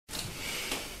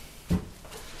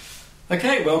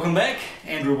Okay, welcome back.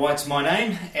 Andrew Whyte's my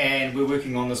name, and we're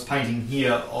working on this painting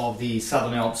here of the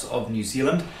Southern Alps of New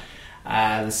Zealand.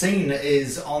 The scene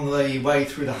is on the way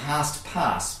through the Haast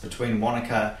Pass between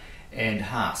Wanaka and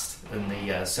Haast in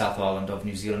the South Island of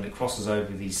New Zealand. It crosses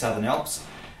over the Southern Alps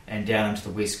and down into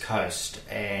the west coast,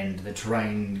 and the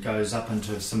terrain goes up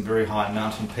into some very high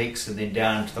mountain peaks and then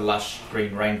down into the lush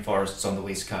green rainforests on the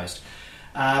west coast.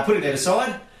 Putting that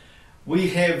aside, we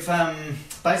have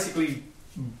basically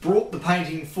brought the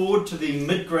painting forward to the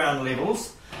mid-ground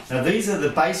levels. Now these are the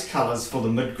base colours for the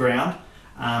mid-ground.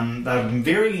 They're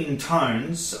varying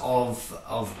tones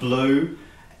of blue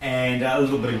and a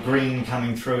little bit of green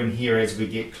coming through in here as we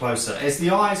get closer. As the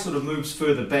eye sort of moves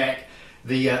further back,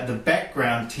 the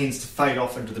background tends to fade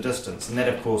off into the distance, and that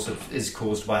of course is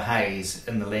caused by haze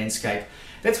in the landscape.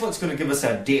 That's what's going to give us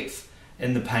our depth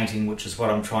in the painting, which is what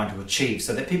I'm trying to achieve,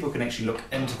 so that people can actually look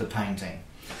into the painting.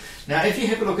 Now if you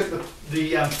have a look at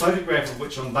the photograph of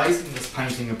which I'm basing this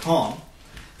painting upon,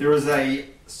 there is a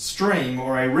stream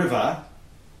or a river,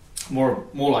 more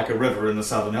like a river in the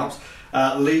Southern Alps,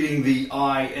 leading the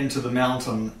eye into the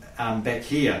mountain back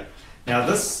here. Now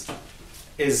this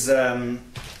is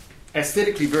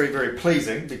aesthetically very, very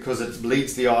pleasing because it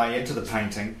leads the eye into the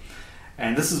painting,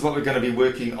 and this is what we're going to be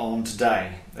working on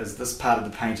today, is this part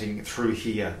of the painting through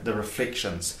here, the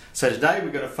reflections. So today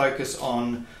we're going to focus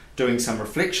on doing some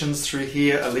reflections through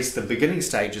here, at least the beginning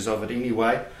stages of it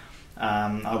anyway.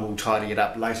 I will tidy it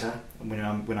up later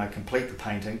when I complete the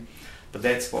painting, but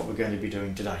that's what we're going to be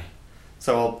doing today.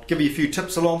 So I'll give you a few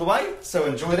tips along the way, so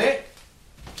enjoy that.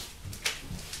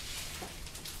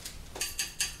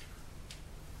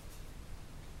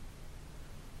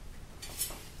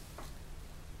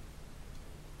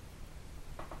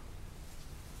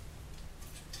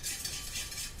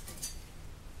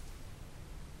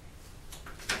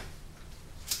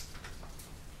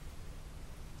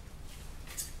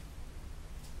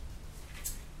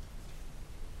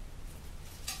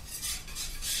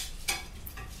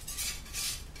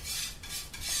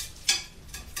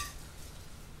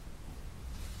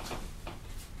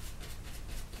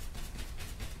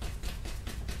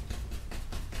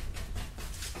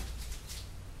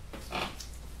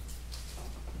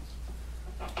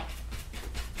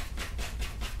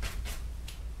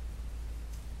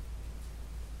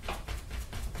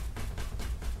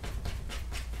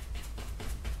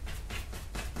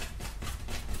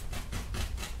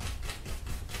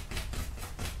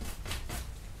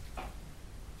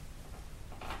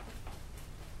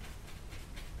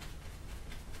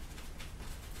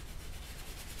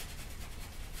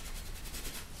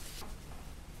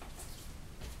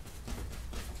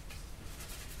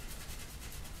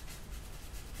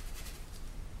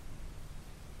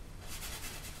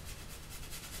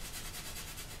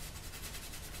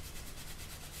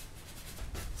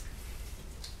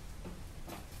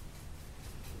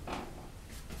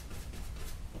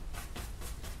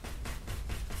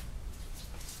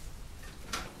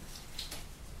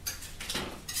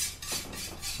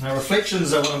 Now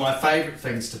reflections are one of my favourite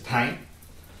things to paint,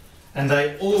 and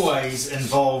they always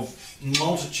involve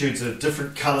multitudes of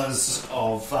different colours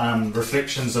of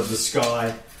reflections of the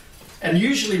sky, and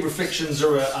usually reflections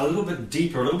are a little bit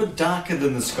deeper, a little bit darker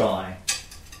than the sky.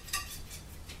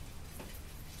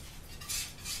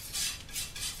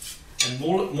 And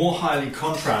more highly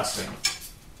contrasting.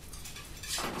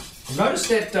 I've noticed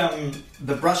that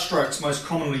the brush strokes most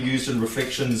commonly used in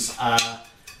reflections are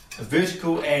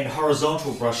vertical and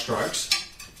horizontal brush strokes.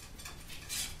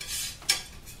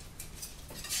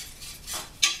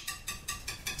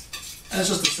 And it's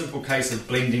just a simple case of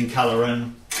blending colour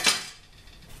in.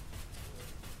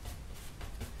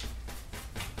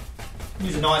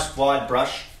 Use a nice wide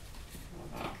brush.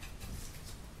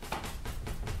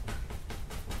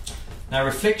 Now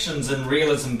reflections in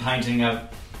realism painting are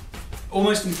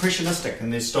almost impressionistic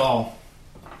in their style.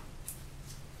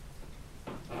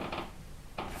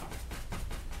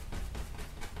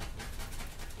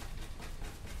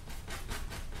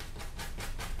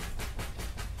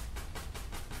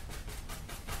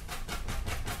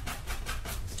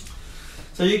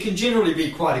 So you can generally be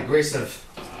quite aggressive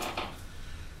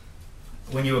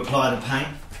when you apply the paint.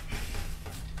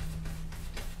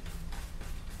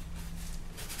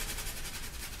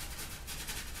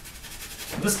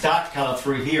 And this dark colour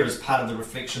through here is part of the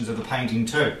reflections of the painting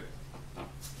too.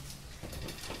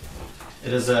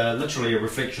 It is literally a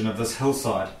reflection of this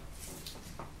hillside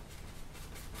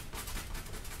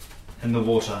in the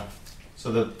water.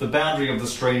 So the boundary of the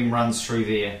stream runs through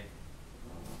there.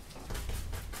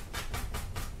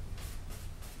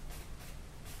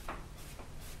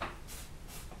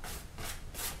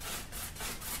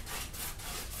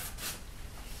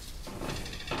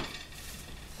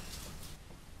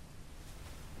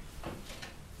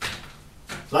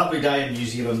 Lovely day in New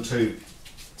Zealand too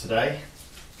today.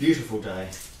 Beautiful day.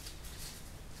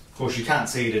 Of course you can't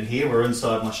see it in here, we're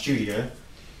inside my studio.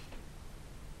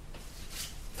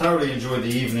 Thoroughly enjoyed the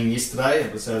evening yesterday.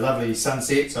 It was a lovely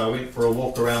sunset, so I went for a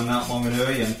walk around Mount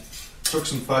Maunganui and took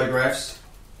some photographs.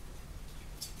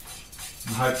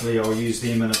 And hopefully I'll use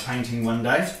them in a painting one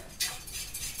day.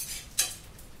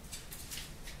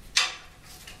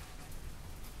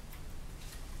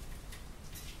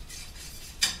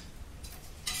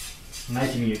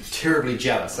 Making you terribly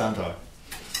jealous, aren't I?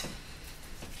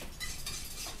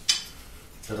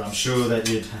 But I'm sure that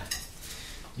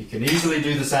you can easily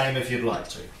do the same if you'd like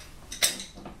to.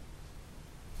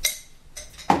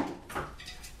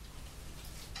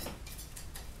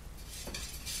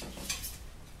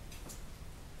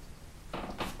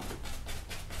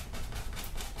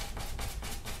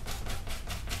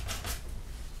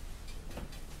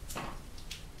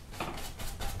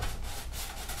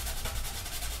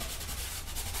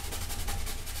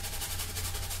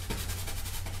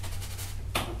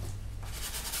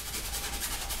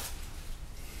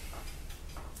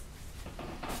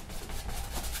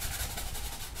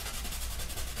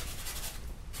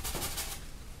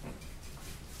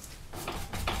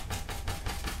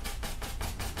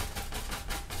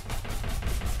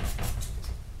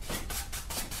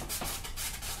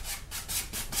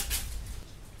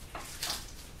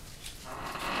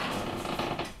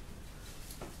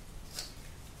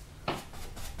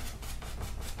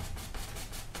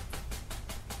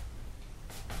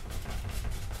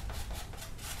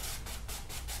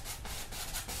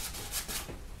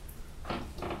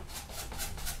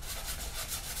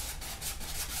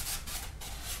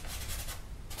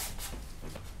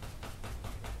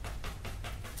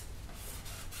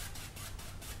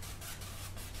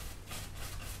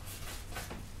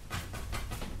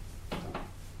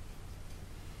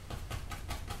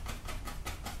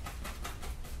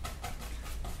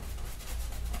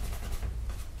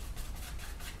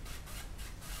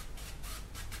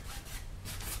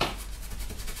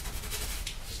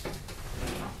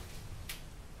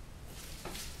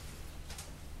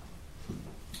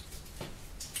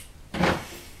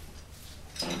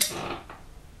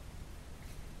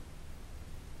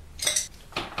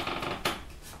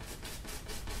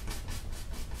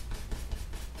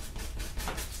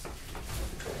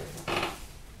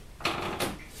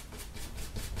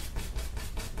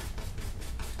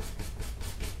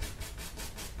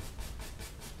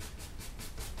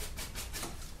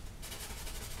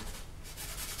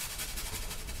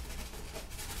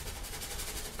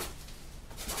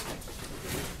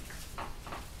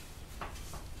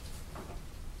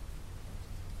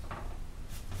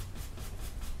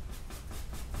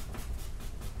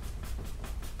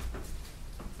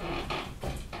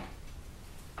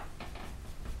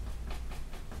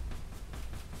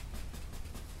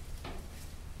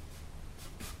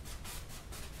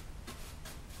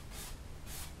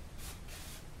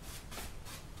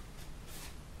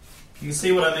 You can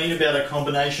see what I mean about a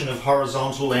combination of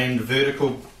horizontal and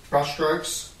vertical brush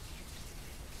strokes.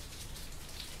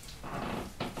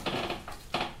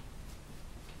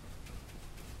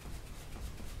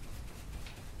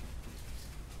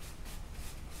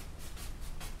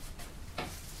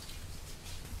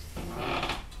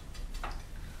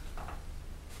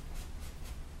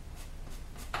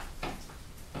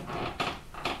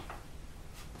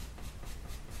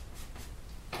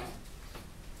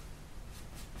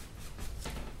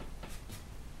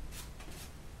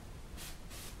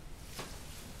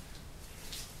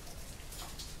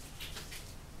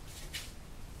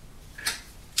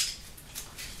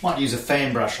 Might use a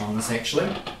fan brush on this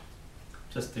actually,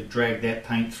 just to drag that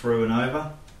paint through and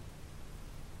over.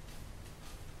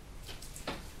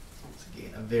 It's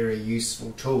again a very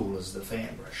useful tool is the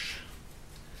fan brush,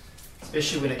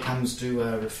 especially when it comes to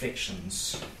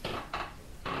reflections.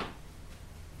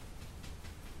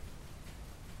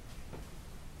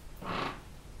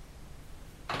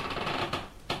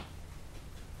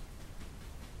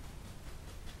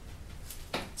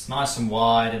 It's nice and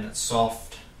wide and it's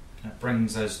soft. It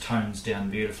brings those tones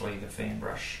down beautifully, the fan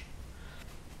brush.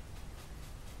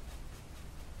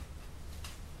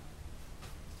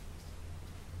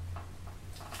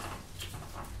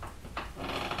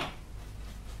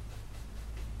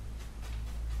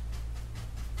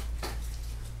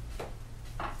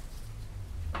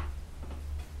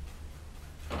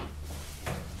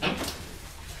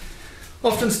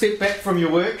 Often step back from your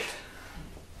work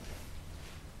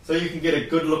so you can get a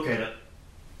good look at it.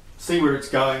 See where it's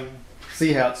going,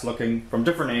 see how it's looking from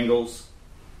different angles.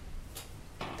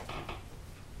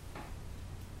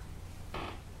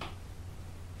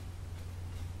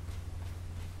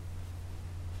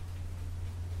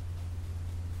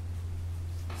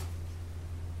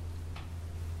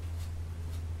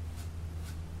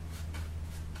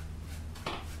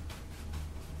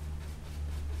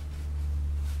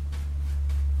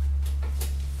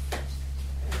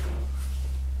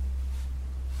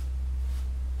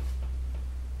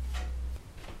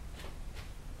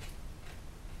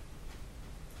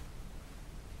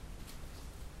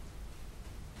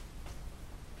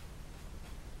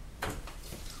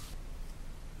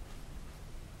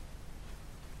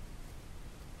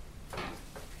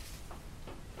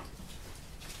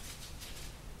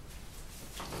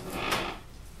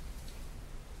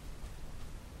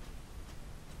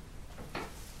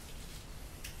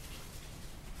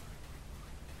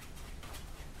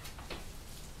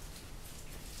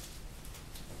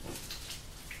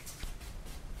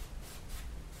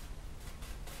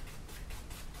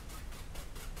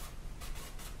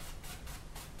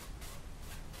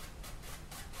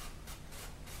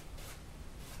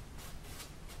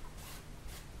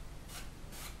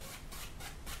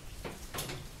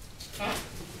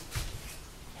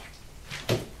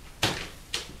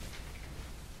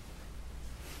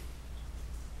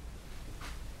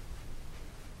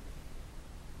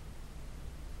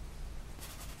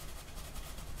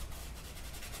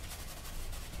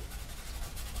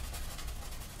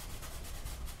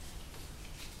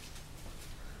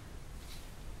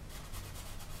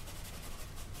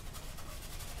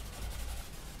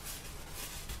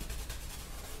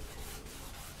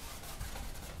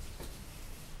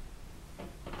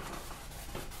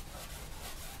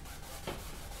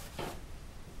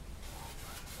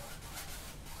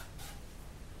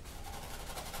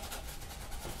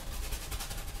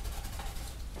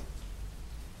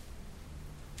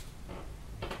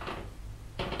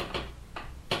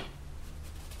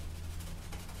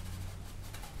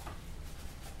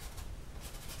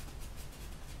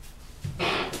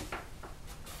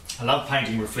 I love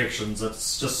painting reflections,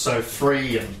 it's just so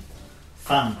free and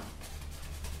fun.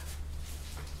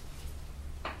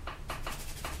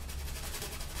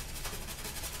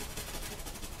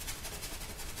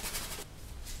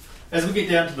 As we get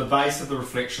down to the base of the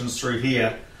reflections through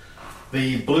here,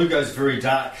 the blue goes very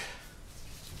dark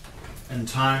in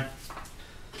tone.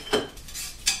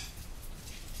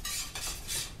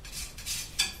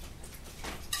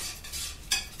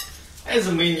 As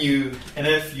and when you, and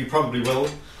if you probably will,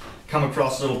 come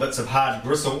across little bits of hard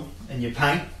gristle in your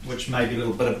paint, which may be a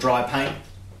little bit of dry paint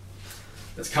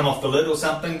that's come off the lid or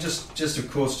something, just of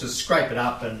course just scrape it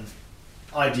up, and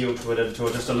ideal to it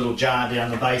into just a little jar down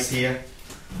the base here,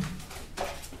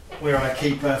 where I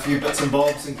keep a few bits and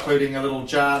bobs, including a little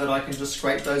jar that I can just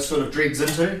scrape those sort of dregs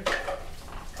into.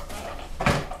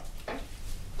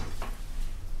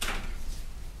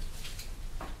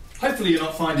 Hopefully you're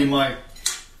not finding my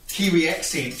Kiwi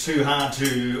accent too hard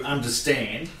to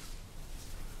understand.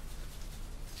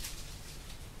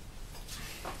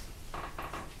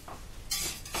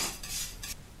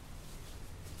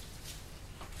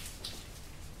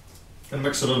 Gonna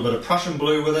mix a little bit of Prussian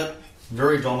blue with it,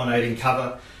 very dominating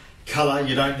colour.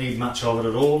 You don't need much of it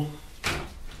at all.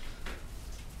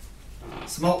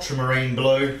 Some ultramarine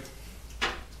blue,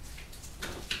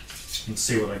 and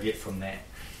see what I get from that.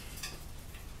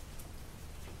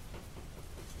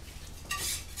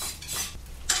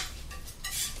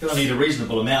 Gonna need a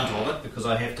reasonable amount of it because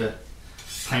I have to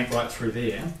paint right through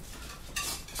there.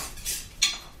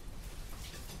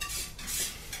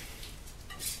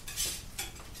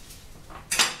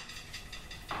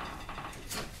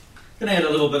 Gonna add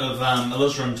a little bit of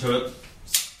alizarin to it.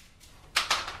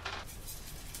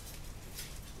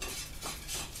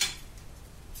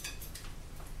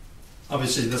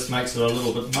 Obviously this makes it a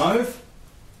little bit mauve.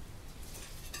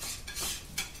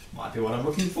 Might be what I'm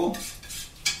looking for.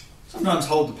 Sometimes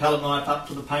hold the palette knife up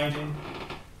to the painting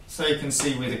so you can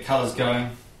see where the colour's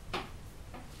going.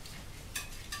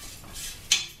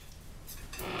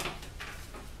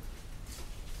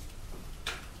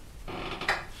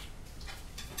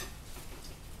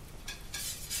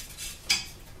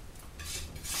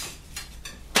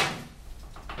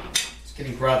 It's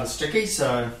getting rather sticky,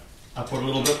 so I put a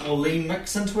little bit more lean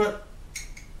mix into it.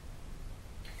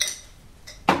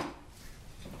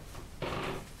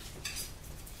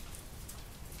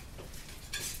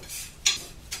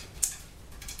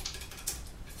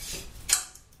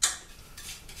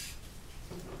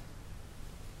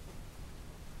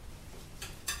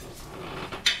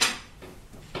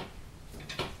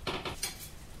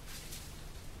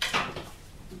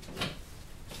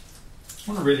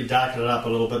 I want to really darken it up a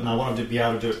little bit, and I wanted to be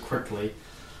able to do it quickly.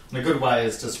 And a good way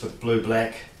is just with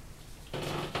blue-black.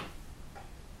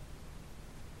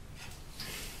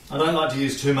 I don't like to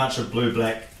use too much of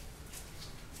blue-black.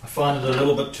 I find it a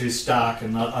little bit too stark,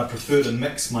 and I prefer to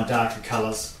mix my darker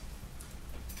colours.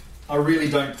 I really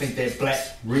don't think that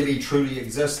black really truly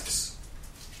exists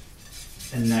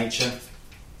in nature.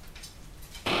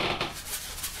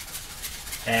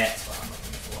 That's what I'm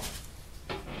looking for.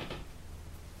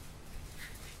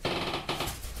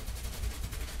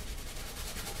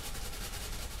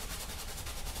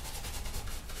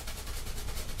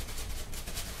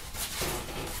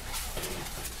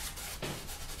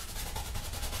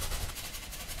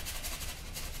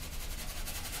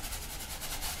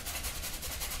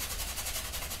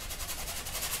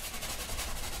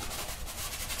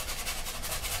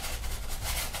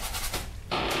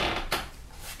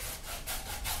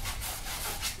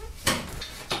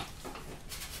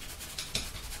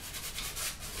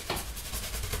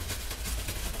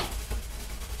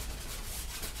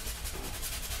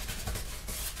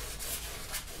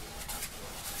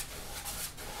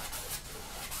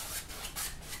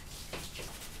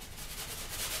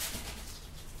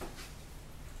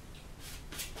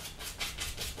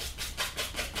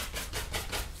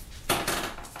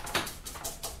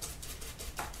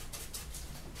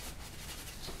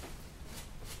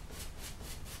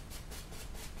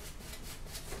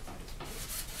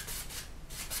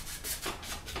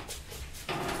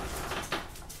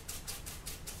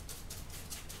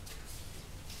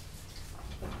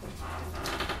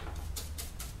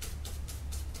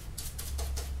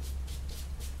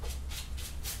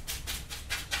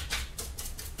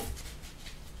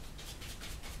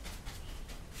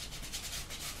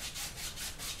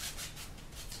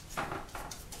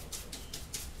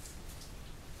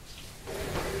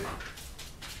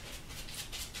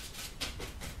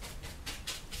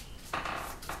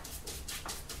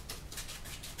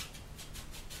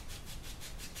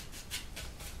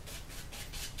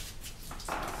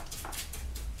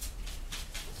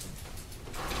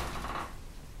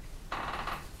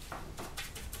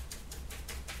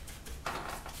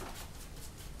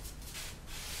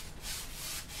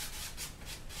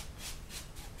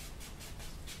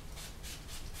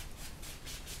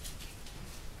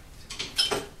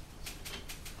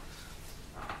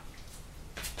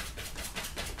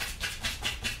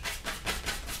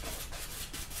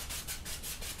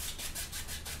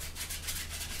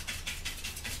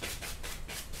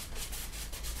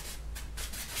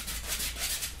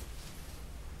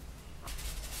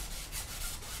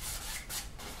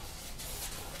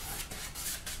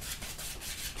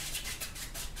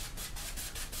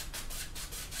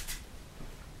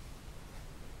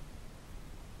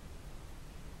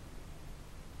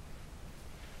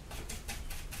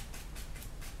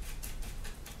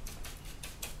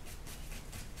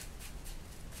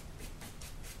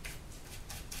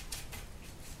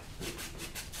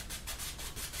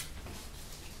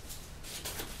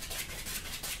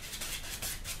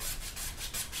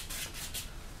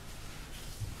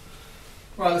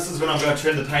 Right, this is when I'm going to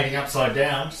turn the painting upside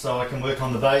down so I can work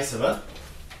on the base of it.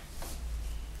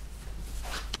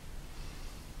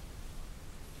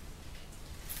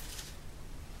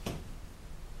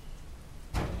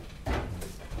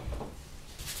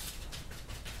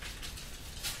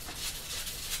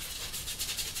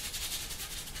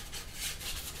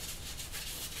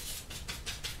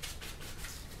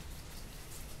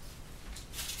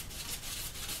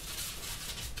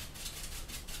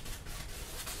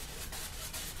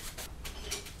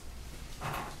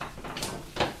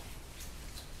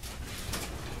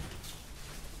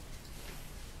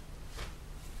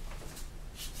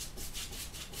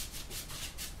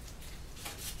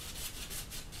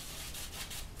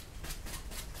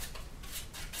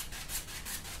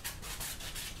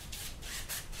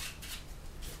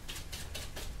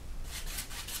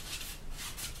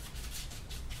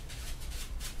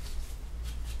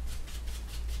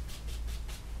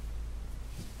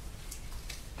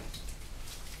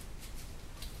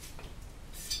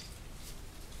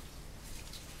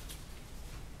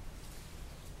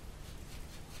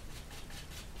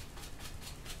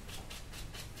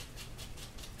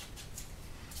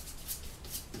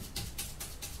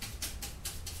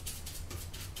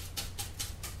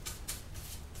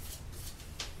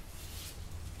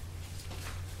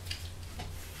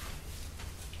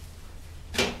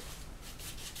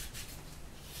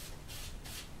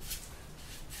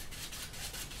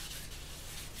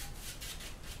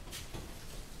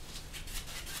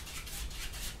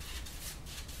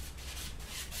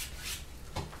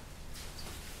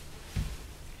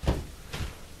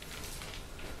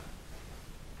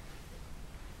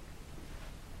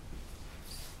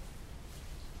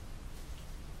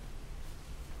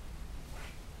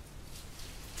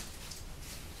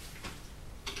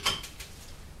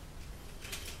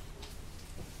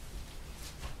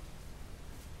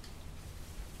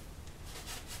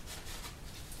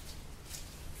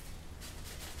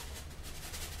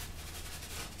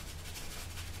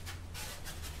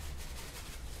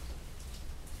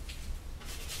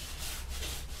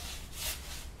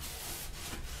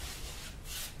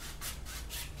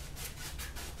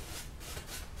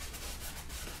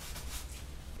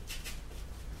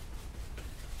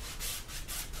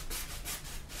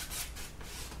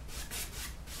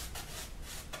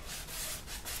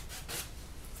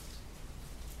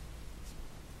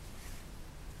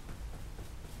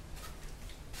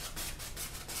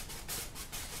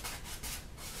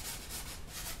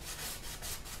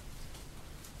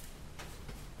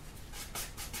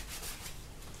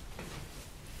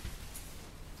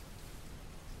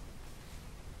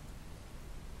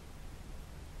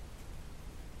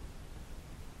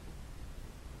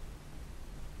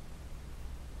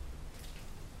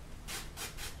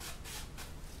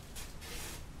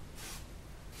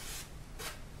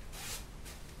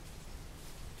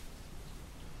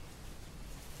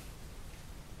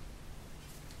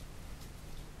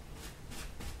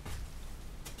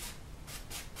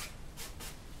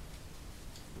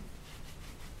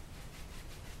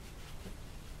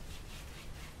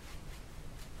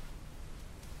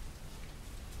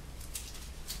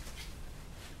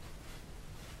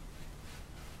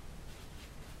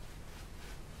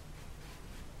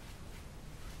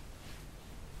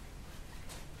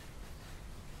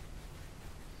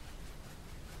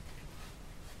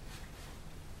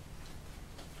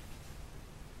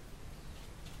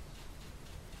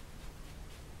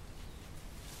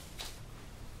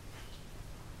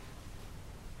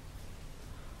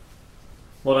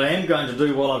 What I am going to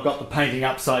do while I've got the painting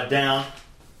upside down,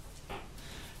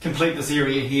 complete this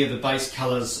area here, the base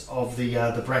colours of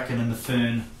the bracken and the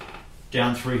fern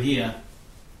down through here,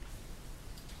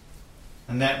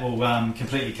 and that will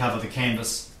completely cover the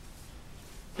canvas.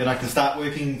 Then I can start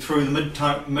working through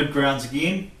the mid-grounds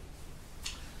again,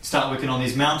 start working on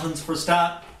these mountains for a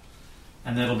start,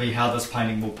 and that'll be how this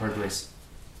painting will progress.